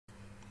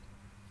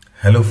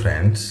Hello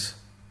friends,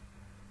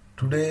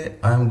 today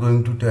I am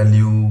going to tell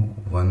you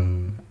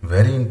one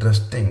very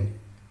interesting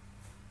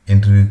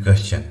interview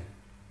question,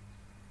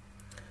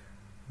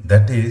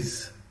 that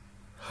is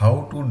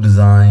how to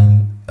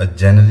design a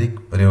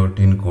generic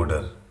priority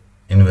encoder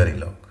in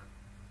Verilog.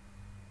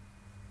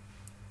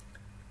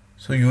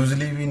 So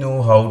usually we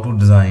know how to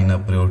design a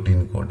priority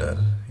encoder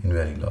in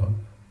Verilog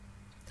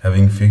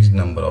having fixed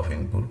number of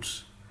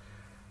inputs,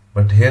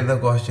 but here the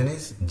question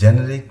is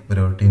generic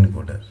priority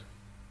encoder.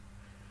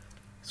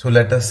 So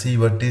let us see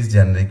what is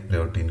generic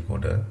priority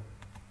encoder.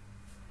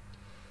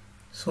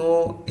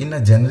 So in a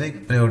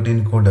generic priority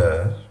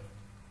encoder,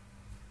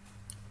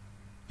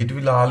 it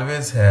will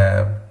always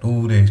have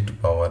 2 raised to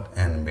power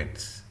n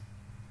bits.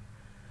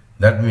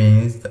 That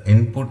means the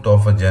input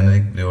of a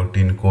generic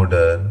priority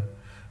encoder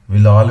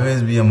will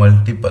always be a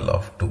multiple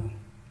of 2.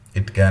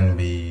 It can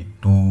be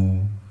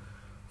 2,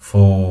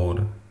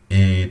 4,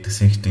 8,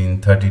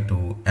 16,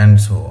 32 and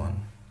so on.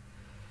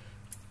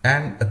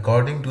 And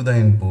according to the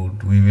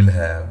input, we will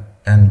have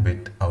n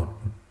bit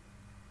output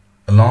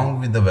along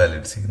with the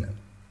valid signal.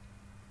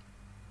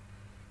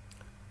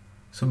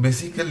 So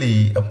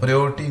basically a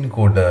priority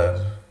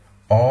encoder,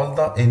 all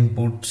the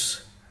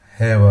inputs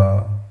have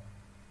a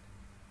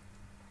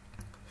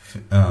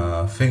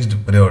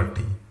fixed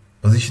priority,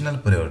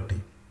 positional priority.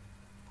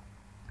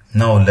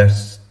 Now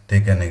let's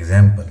take an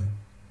example.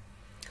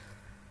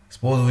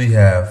 Suppose we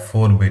have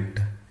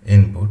 4-bit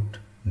input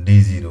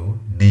D0,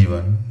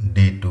 D1,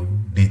 D2,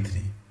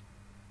 D3,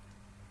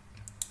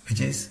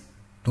 which is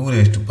 2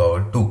 raised to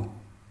power 2.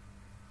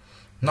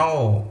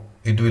 Now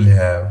it will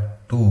have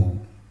 2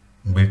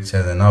 bits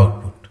as an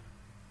output,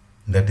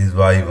 that is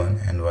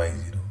Y1 and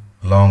Y0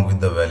 along with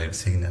the valid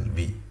signal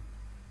V.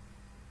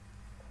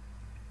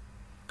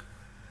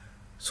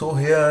 So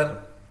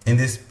here in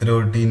this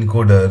priority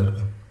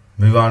encoder,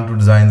 we want to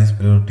design this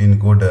priority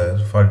encoder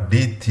for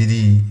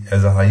D3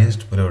 as a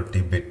highest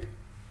priority bit.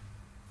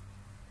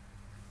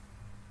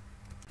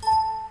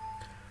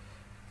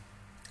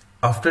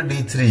 After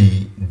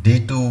D3,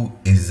 D2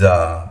 is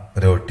a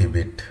priority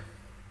bit,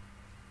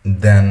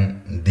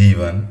 then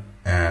D1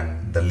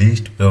 and the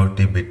least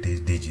priority bit is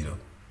D0.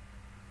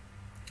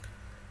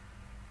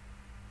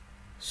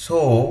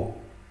 So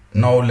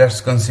now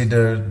let's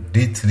consider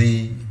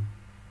D3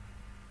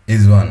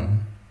 is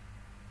 1,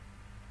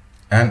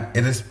 and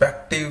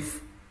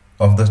irrespective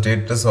of the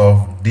status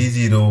of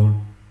D0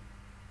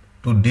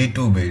 to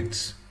D2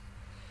 bits,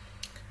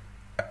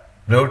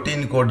 priority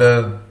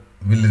encoder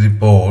will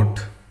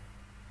report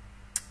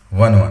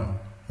 1 1.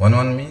 1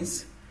 1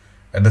 means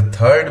at the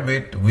 3rd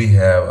bit we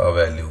have a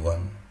value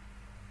 1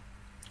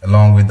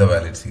 along with the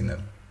valid signal.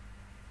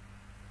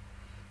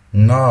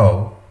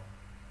 Now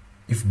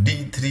if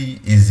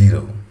D3 is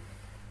 0,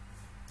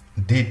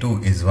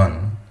 D2 is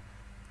 1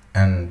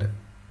 and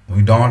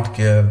we don't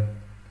care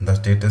the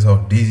status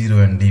of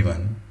D0 and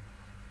D1,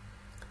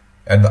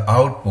 at the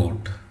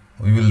output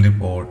we will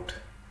report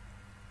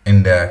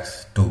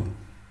index 2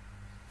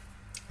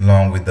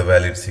 along with the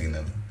valid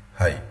signal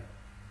high.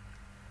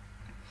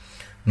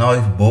 Now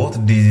if both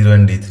D0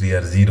 and D3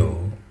 are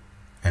 0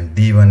 and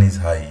D1 is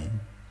high,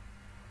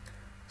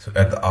 so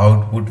at the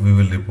output we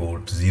will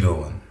report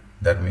 0 1.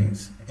 That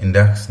means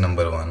index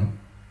number 1,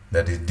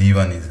 that is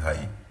D1 is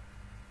high.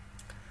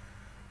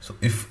 So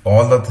if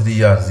all the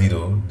 3 are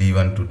 0,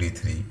 D1 to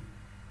D3,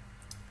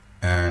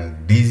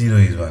 and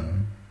D0 is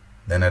 1,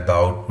 then at the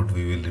output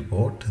we will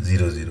report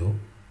 0 0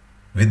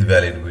 with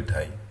valid bit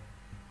high.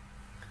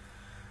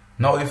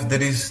 Now if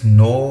there is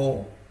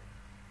no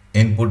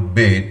input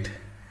bit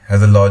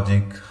has a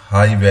logic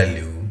high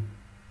value,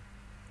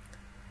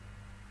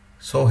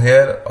 so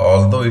here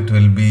although it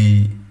can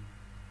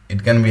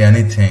be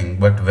anything,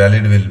 but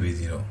valid will be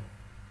 0.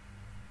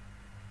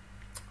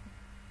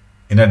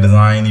 In a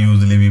design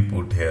usually we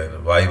put here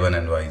Y1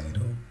 and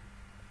Y0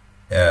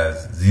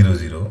 as 0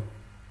 0,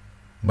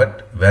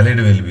 but valid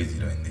will be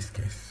 0 in this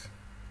case.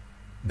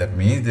 That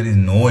means there is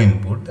no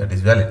input that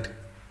is valid.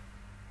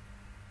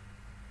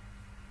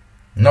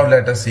 Now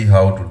let us see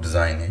how to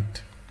design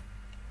it.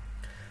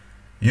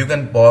 You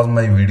can pause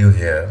my video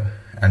here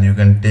and you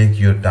can take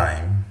your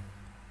time.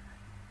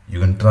 You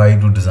can try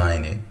to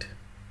design it,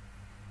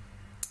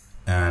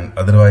 and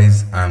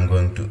otherwise I am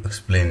going to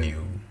explain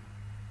you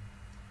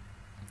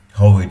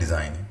how we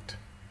design it.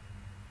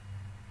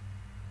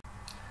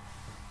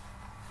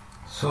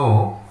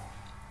 So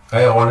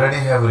I already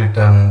have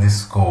written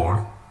this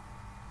code,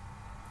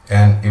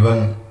 and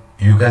even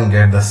you can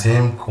get the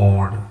same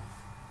code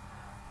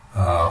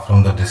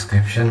from the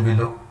description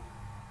below.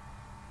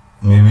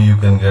 Maybe you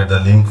can get the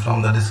link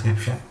from the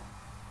description.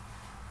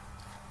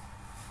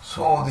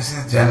 So this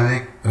is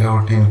generic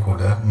priority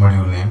encoder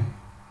module name.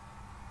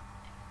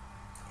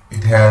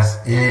 It has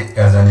A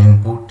as an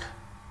input,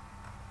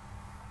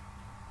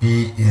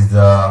 P is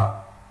the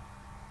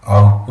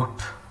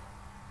output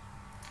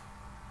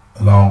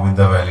along with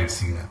the valid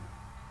signal.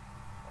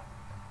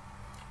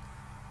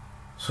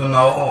 So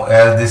now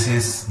as this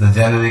is the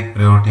generic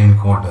priority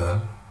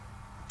encoder,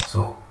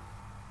 so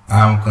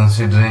I am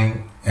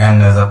considering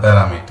n as a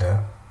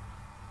parameter,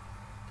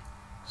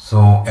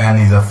 n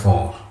is a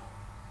 4.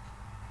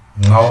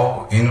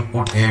 Now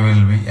input A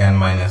will be n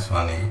minus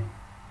 1A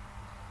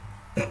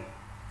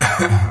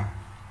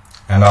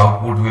and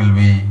output will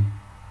be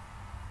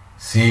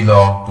C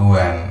log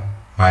 2n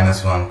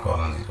minus 1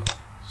 colon 0.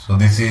 So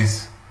this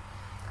is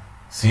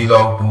C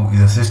log 2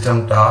 is a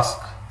system task,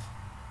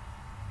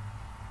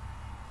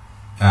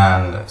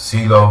 and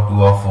C log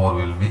 2 of 4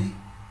 will be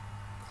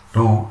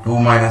 2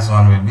 minus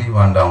 1 will be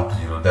 1 down to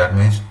 0. That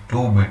means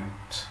 2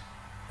 bits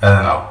as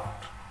an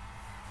output,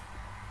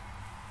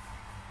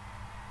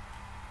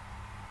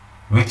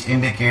 which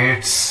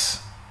indicates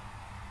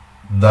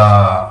the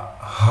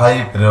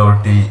high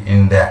priority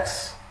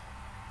index,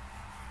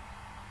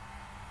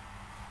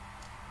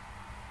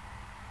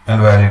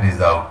 and valid is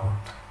the output.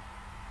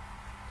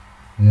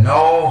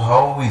 Now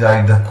how we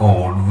write the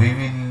code? We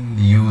will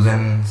use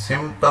a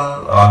simple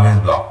always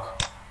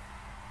block.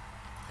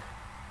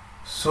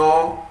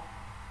 So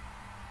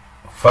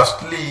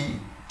firstly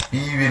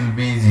P will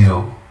be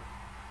 0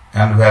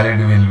 and valid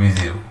will be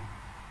 0.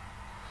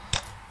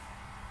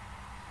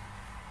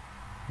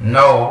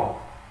 Now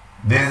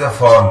there is a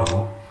for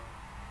loop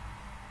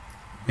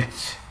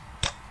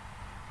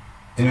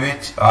in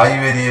which I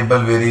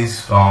variable varies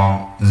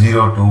from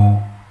 0 to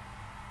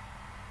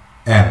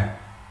n,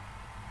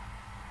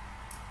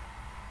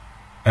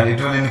 and it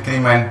will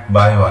increment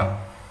by 1.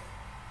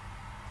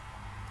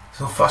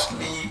 So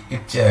firstly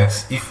it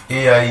checks if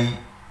ai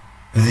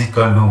is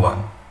equal to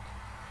 1.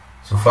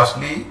 So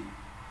firstly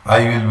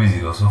I will be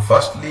 0. So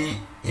firstly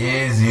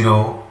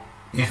a0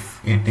 if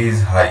it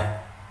is high,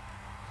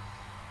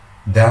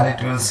 then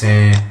it will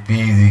say p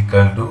is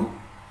equal to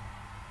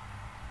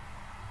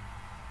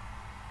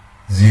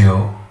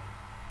 0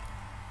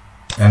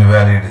 and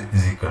valid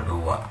is equal to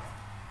 1.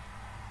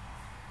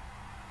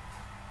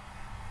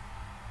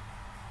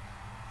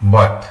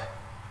 But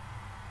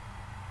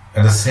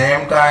at the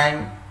same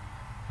time,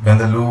 when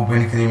the loop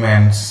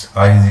increments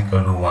I is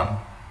equal to 1,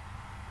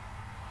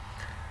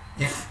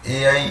 if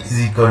ai is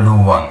equal to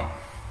 1,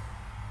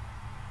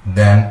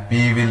 then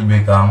p will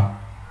become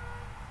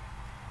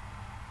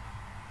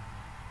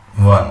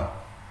 1.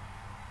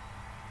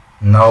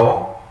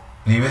 Now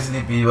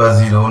previously p was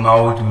 0,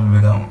 now it will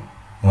become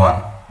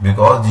 1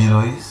 because 0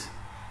 is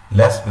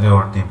less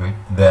priority bit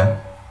than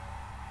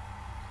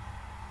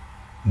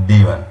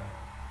D1,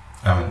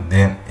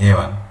 then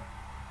A1.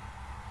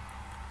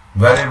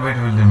 Valid bit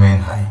will remain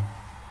high.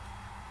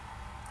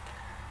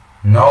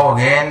 Now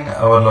again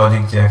our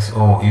logic checks,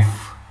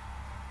 if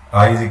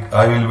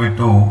I will be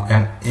 2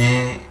 and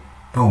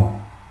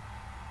A2,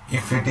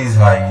 if it is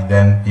high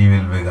then P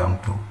will become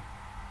 2,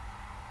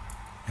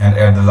 and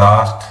at the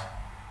last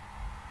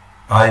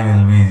I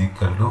will be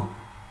equal to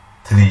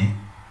 3.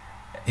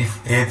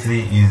 If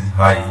A3 is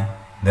high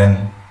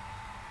then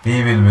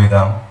P will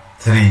become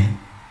 3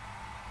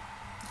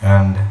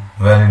 and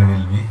valid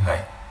will be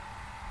high,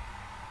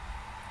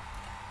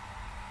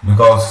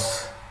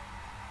 because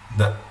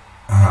the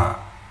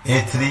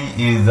A3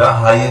 is the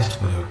highest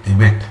priority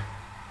bit.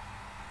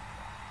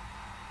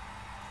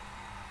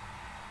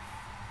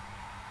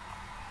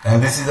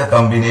 And this is a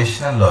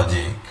combinational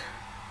logic.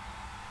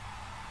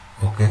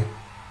 Okay.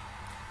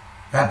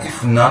 And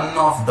if none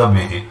of the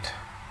bit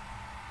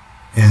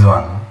is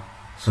 1,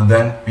 so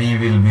then P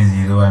will be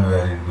 0 and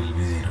valid will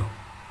be 0.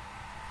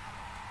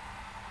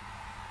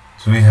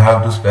 So we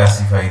have to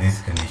specify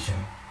this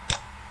condition.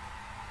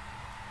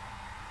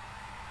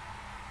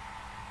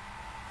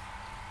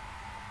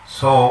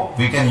 So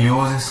we can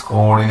use this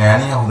code in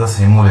any of the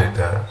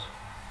simulator,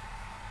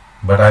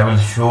 but I will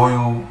show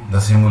you the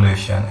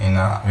simulation in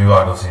a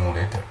Vivado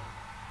simulator.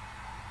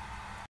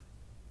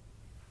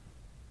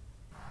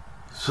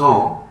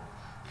 So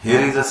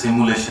here is a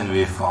simulation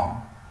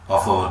waveform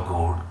of our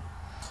code.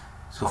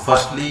 So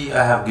firstly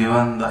I have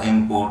given the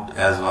input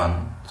as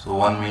 1. So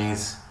 1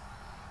 means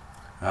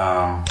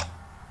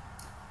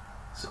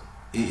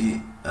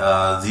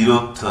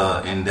zeroth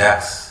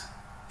index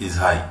is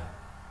high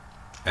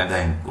at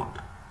the input.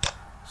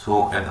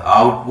 So at the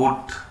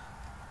output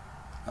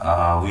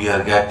we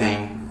are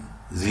getting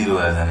 0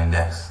 as an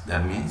index.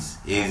 That means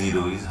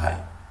A0 is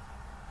high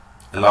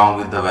along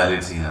with the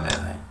valid signal as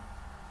high.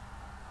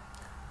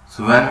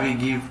 So when we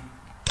give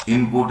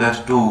input as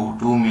 2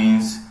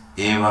 means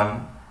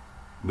A1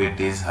 bit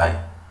is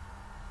high.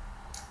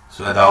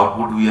 So at the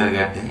output we are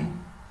getting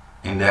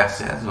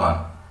index as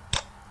 1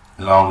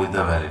 along with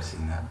the valid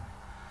signal.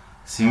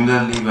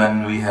 Similarly,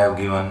 when we have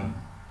given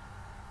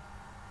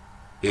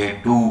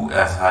A2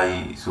 as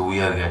high, so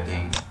we are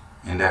getting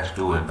index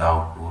 2 at the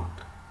output.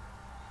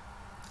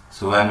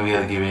 So when we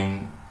are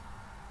giving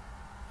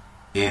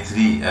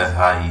A3 as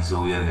high,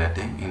 so we are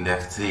getting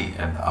index 3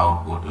 at the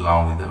output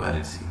along with the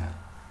valid signal.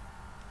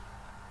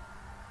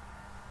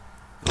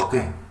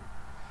 Okay.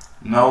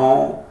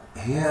 Now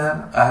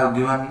here I have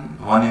given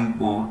one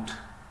input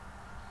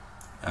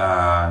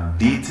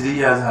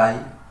D3 as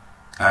high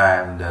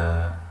and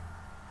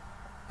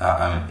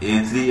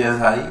A3 as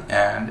high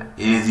and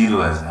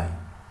A0 as high.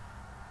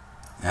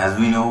 As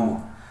we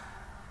know,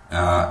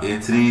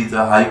 A3 is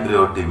a high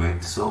priority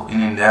bit, so in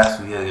index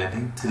we are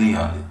getting 3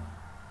 only.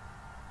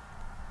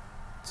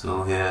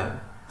 So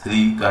here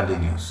 3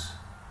 continues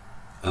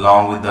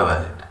along with the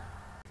valid.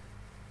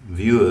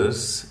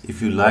 Viewers,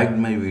 if you liked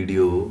my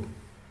video,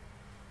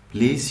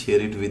 please share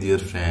it with your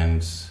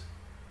friends,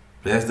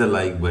 press the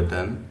like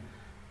button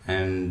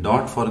and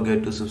don't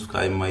forget to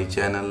subscribe my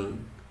channel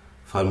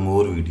for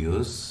more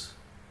videos,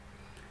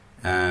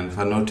 and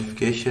for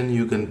notification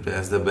you can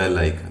press the bell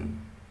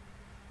icon.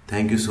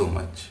 Thank you so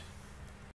much.